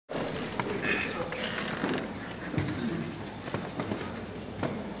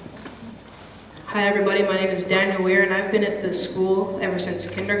Hi everybody, my name is Daniel Weir and I've been at this school ever since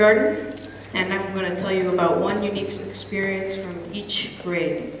kindergarten, and I'm going to tell you about one unique experience from each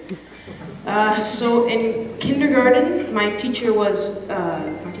grade. So in kindergarten, my teacher was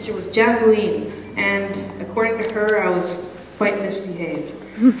Jacqueline, and according to her, I was quite misbehaved.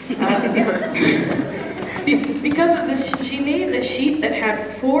 Because of this, she made a sheet that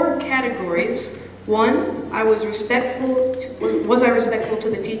had 4 categories. 1, was I respectful to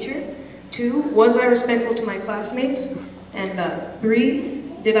the teacher? 2, was I respectful to my classmates? And 3,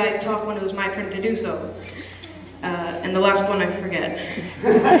 did I talk when it was my turn to do so? And the last one I forget.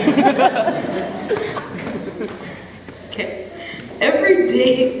 Okay. Every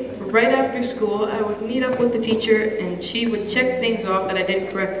day, right after school, I would meet up with the teacher and she would check things off that I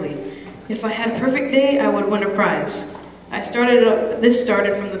did correctly. If I had a perfect day, I would win a prize. This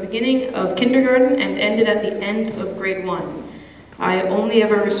started from the beginning of kindergarten and ended at the end of grade 1. I only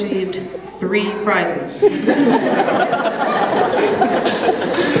ever received 3 prizes.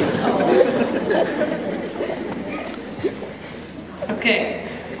 Okay,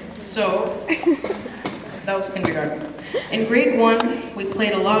 so that was kindergarten. In grade 1, we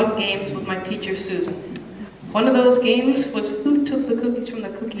played a lot of games with my teacher, Susan. One of those games was who took the cookies from the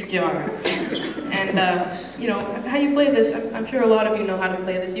cookie jar. And, you know, how you play this, I'm sure a lot of you know how to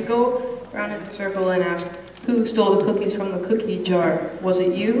play this. You go around in a circle and ask, who stole the cookies from the cookie jar? Was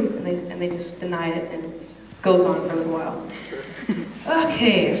it you? And they just deny it, and it goes on for a little while.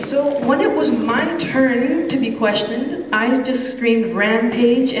 Okay, so when it was my turn to be questioned, I just screamed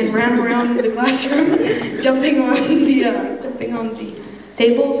rampage and ran around the classroom, jumping on the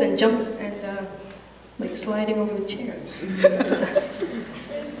tables and like sliding over the chairs.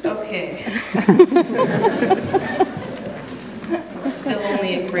 Okay. It's still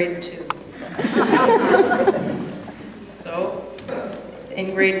only in grade 2. So,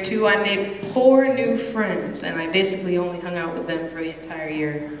 in grade 2, I made 4 new friends, and I basically only hung out with them for the entire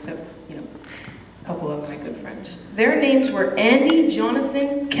year, except, you know, a couple of my good friends. Their names were Andy,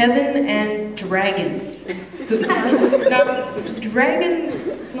 Jonathan, Kevin, and Dragon. Now, Dragon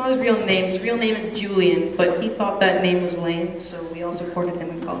is not his real name. His real name is Julian, but he thought that name was lame, so we all supported him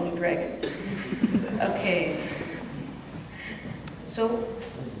and called him Dragon. Okay. So,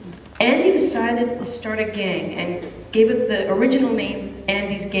 Andy decided to start a gang and gave it the original name,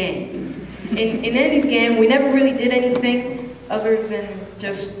 Andy's Gang. In Andy's Gang, we never really did anything other than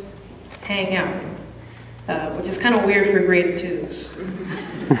just hang out, which is kind of weird for grade 2s.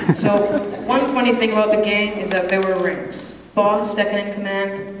 So, one funny thing about the gang is that there were ranks. Boss, second in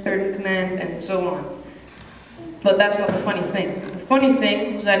command, third in command, and so on. But that's not the funny thing. The funny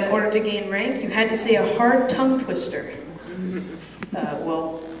thing was that in order to gain rank, you had to say a hard tongue twister.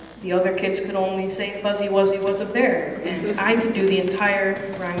 Well, the other kids could only say Fuzzy Wuzzy was a bear, and I could do the entire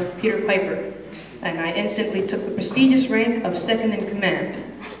rhyme of Peter Piper. And I instantly took the prestigious rank of second in command.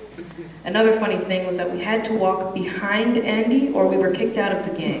 Another funny thing was that we had to walk behind Andy or we were kicked out of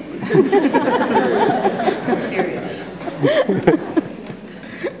the gang. I'm serious.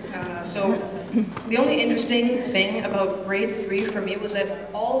 So the only interesting thing about grade 3 for me was that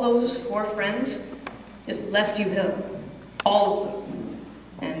all those 4 friends just left U-Hill. All of them.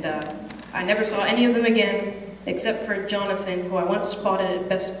 And I never saw any of them again, except for Jonathan, who I once spotted at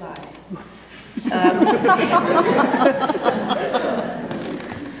Best Buy.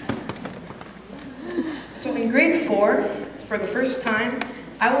 So in grade 4, for the first time,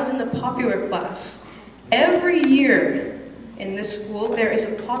 I was in the popular class. Every year in this school, there is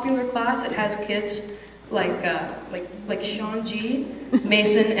a popular class that has kids like Sean G,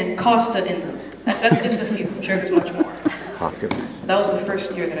 Mason, and Costa in them. That's just a few. I'm sure there's much more. That was the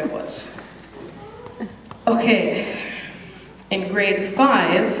first year that I was. Okay, in grade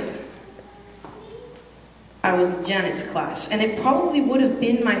 5, I was in Janet's class, and it probably would have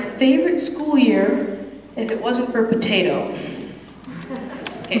been my favorite school year if it wasn't for Potato.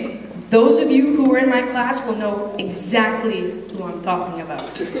 Okay, those of you who were in my class will know exactly who I'm talking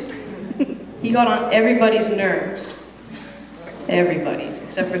about. He got on everybody's nerves. Everybody's,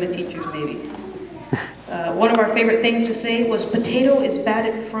 except for the teachers maybe. One of our favorite things to say was, Potato is bad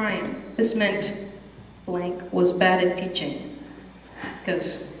at frying. This meant blank was bad at teaching.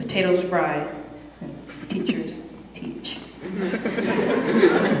 Because potatoes fry and teachers teach.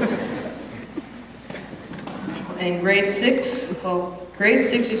 In grade 6, well, grade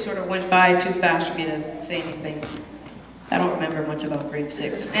 6 just sort of went by too fast for me to say anything. I don't remember much about grade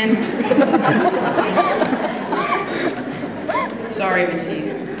 6. And sorry,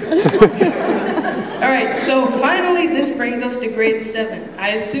 Missy. Alright, so finally this brings us to grade 7. I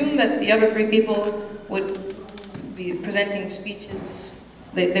assume that the other 3 people would be presenting speeches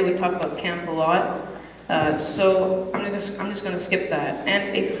they would talk about camp a lot. So I'm just going to skip that.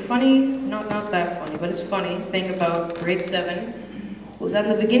 And a funny, not that funny, but it's funny thing about grade 7 was at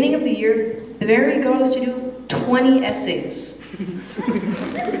the beginning of the year, Barry got us to do 20 essays.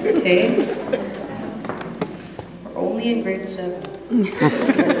 Okay? We're only in grade 7.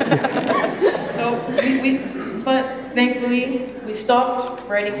 So but thankfully, we stopped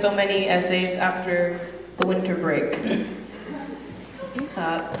writing so many essays after the winter break.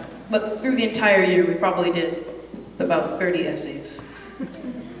 But through the entire year, we probably did about 30 essays.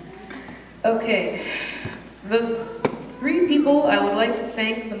 Okay, the 3 people I would like to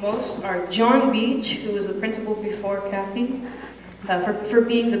thank the most are John Beach, who was the principal before Kathy, for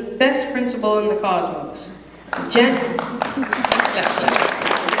being the best principal in the cosmos.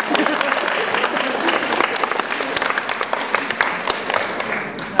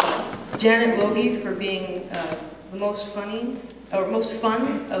 Janet Logie for being the most funny, or most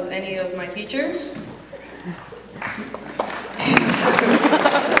fun of any of my teachers.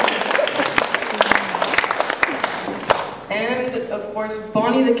 And of course,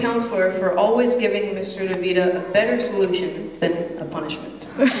 Bonnie the counselor for always giving Mr. DeVita a better solution than a punishment.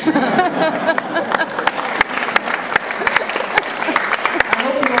 I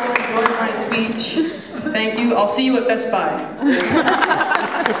hope you all enjoyed my speech. Thank you. I'll see you at Best Buy.